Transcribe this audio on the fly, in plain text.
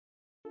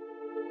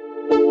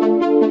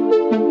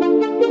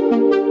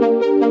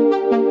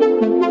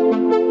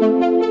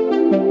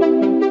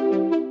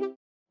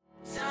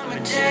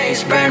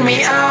burn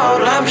me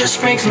out, love just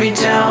brings me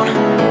down.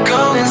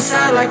 Go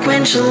inside like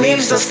winter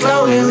leaves that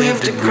slowly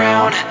leave the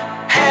ground.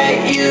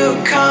 Hey,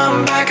 you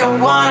come back, I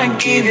wanna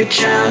give you a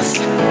chance.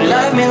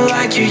 Love me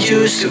like you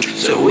used to,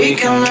 so we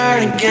can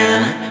learn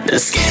again. The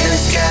skin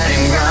is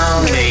getting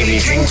brown, baby,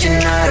 drink your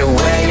night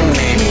away.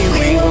 Maybe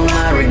we will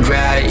not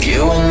regret it,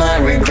 you will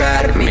not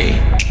regret me.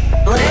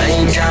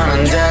 Laying down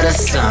under the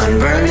sun,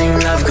 burning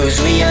love cause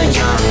we are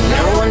young.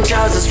 No one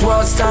tells us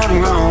what's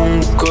done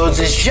wrong, cause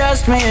it's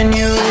just me and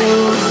you.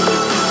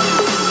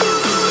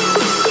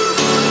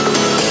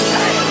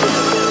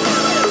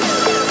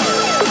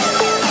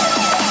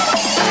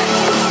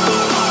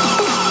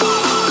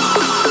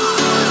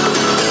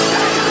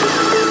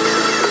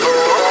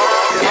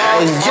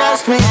 It's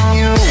just me and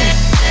you.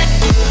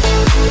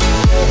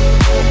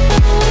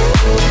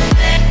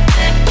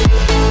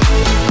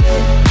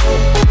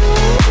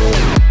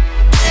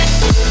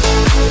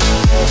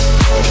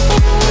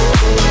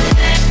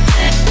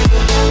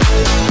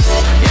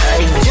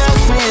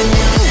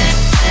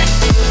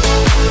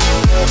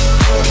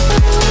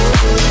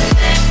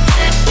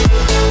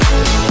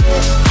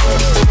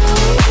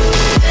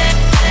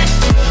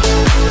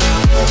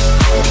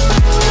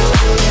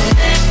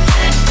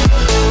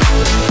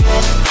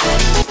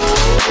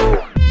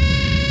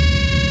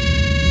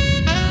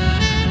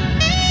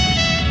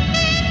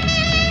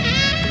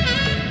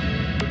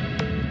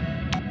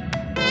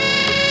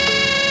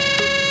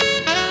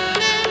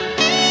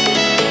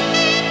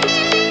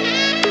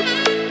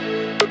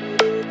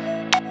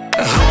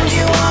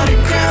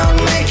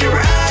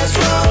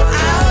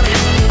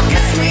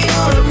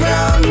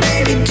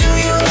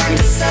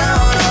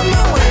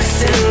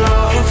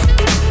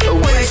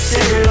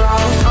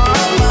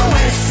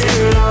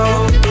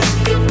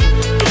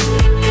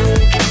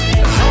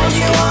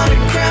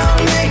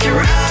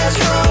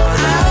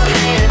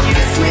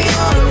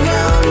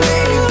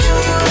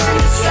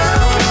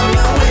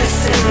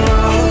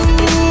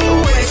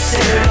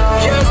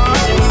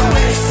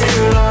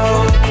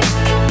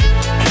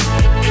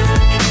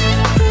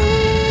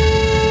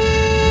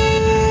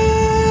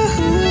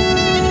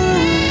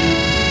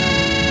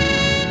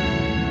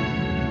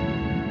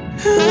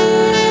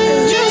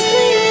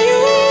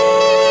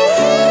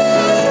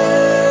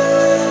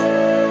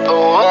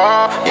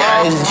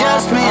 Yeah, it's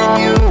just me and you. It's just me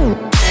and you.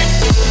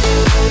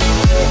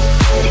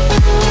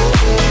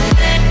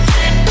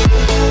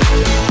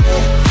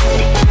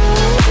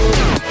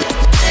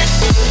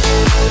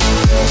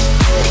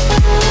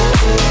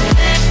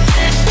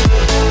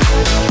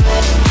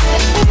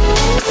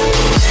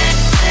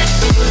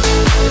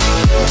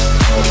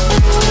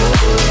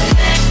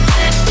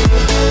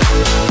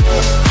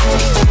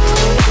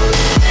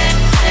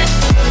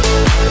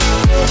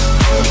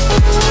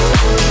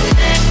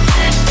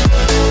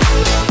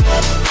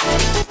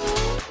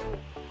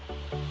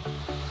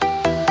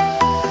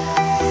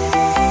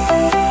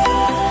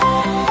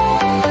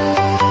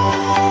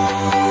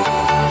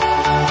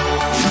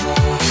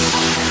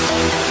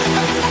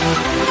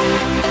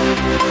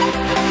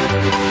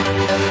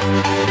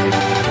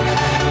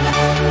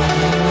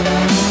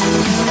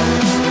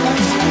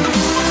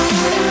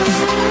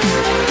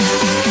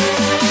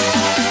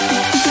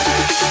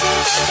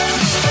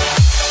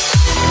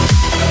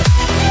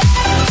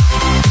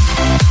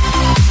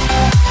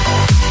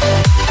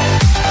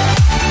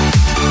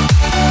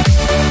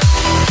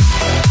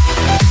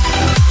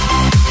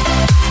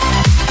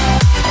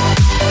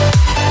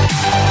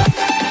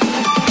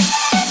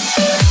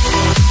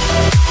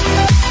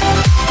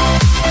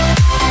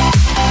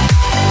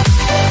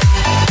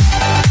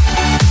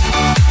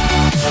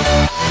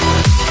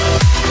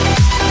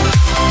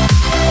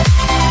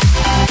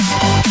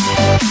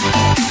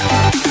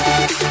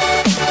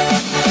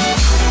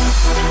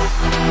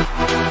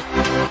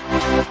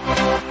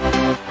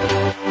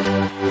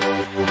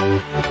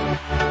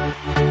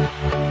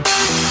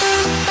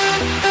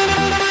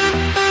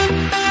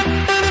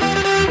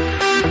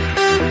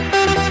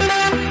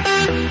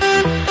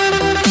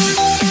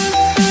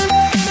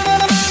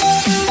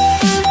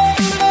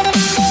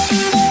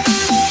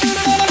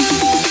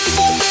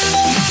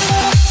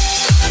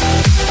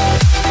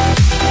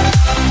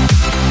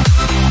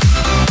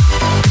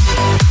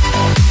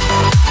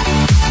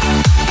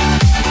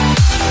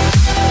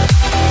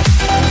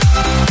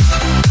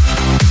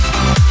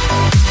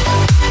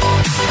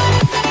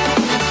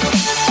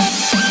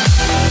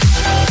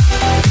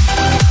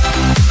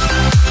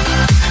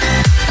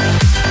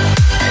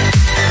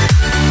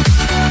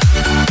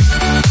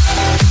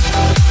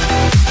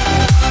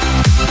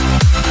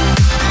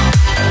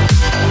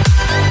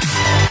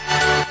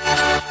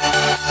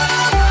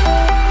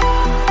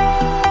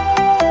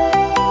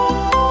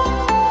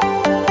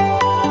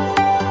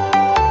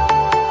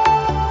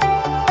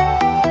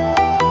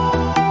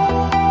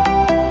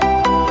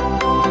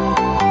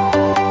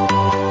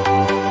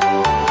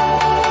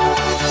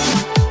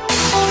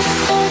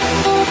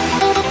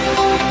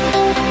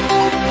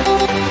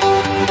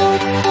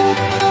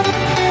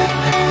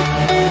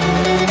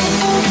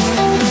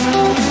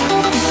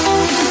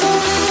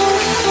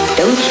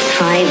 Don't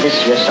try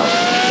this yourself.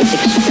 It's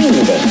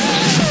extremely dangerous.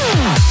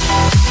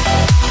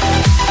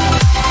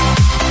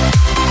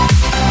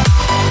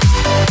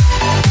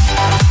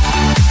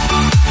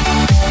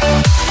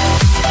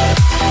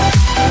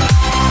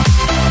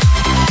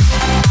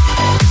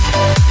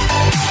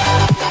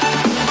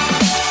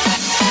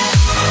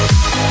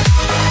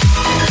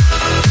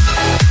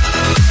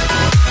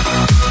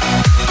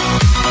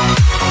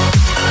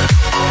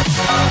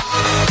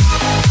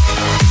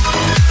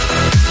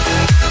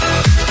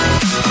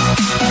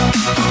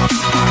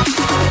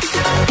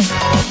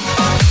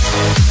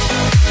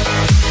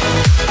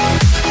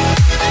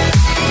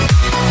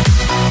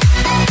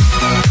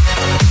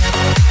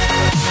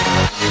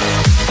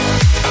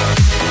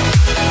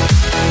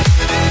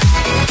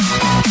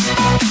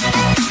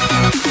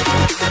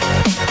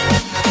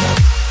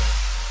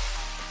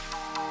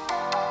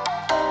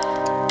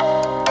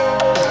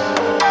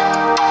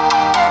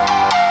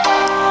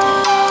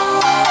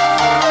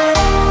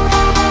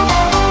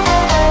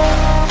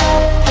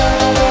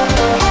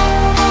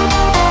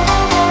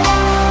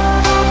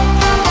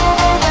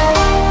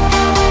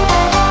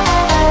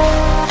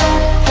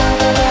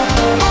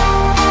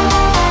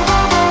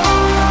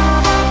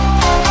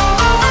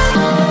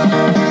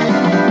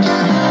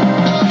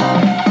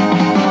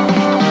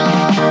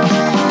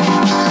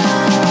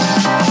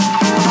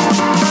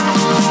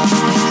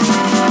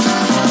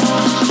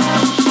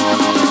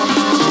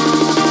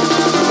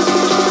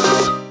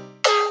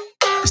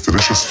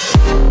 delicious.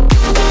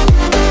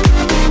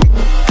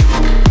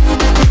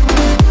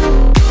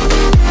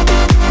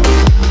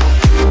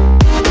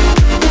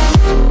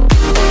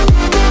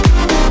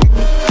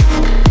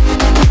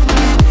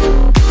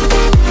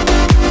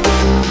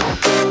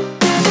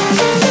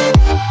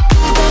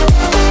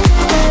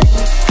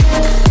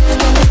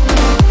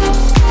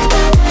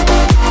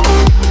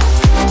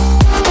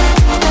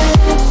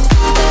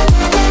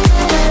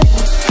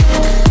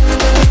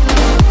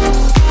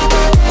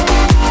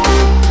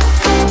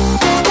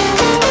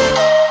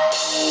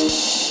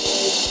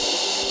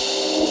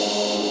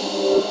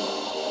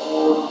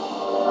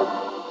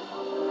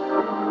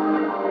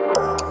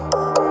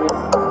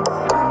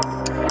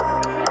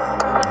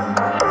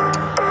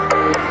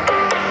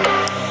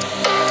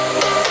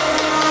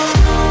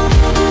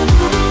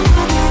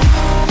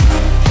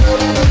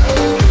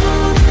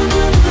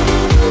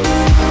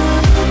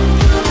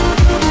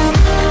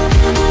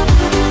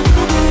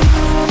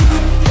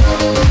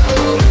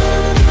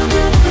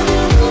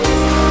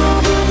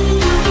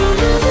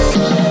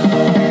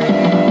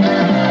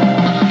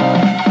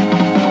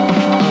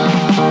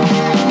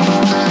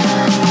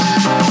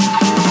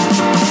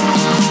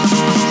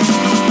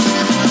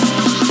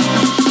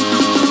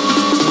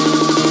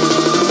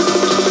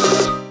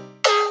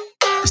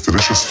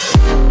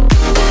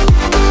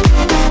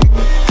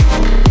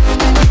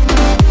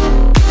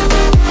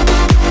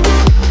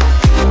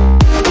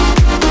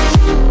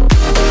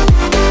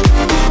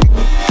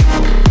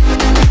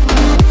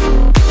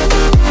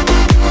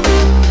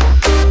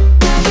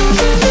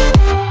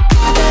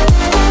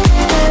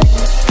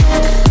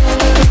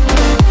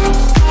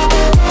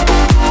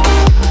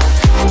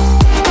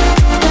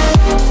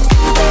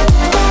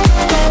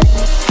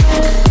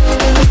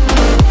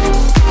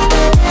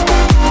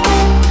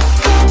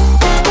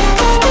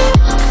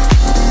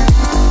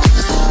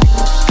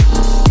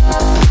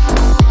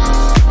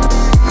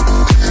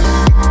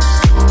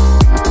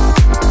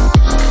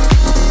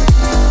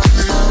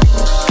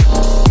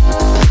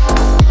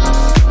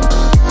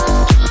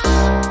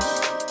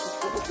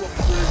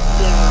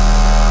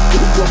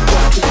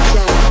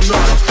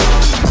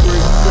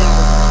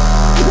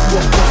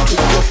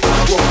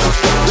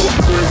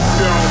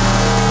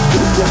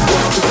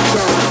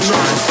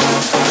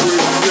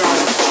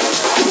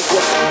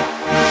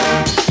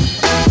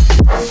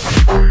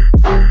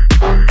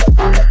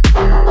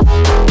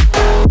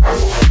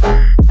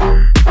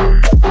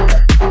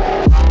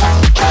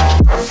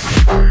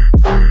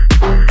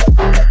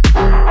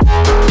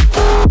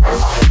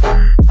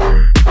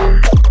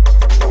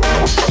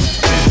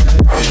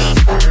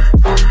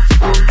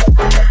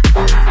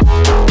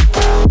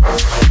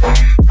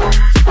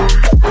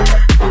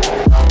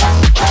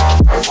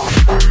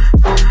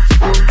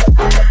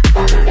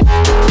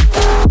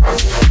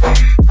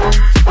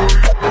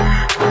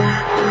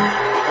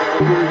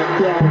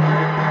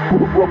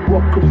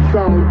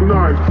 Sound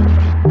nice,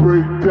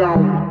 break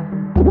down.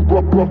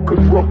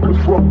 Rockers,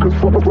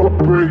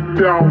 break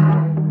down.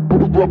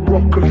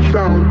 Rockers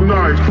sound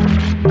nice,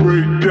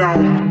 break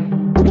down.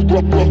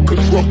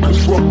 Rockers,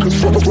 break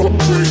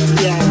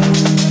down.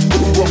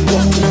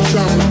 Rockers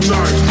sound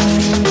nice,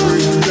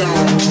 break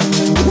down.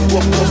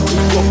 Rockers,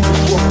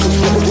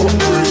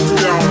 break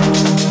down.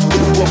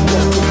 Rockers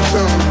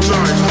sound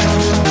nice,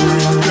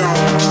 break down.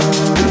 Break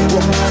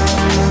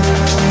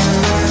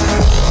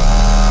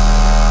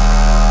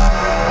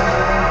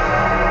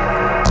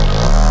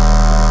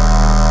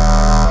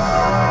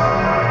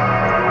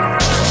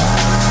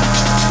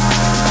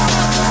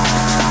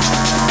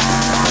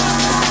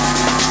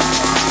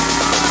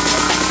down.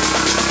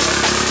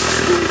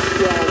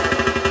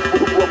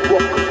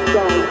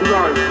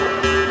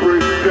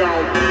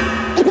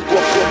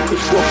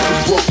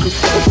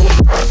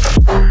 Rockers.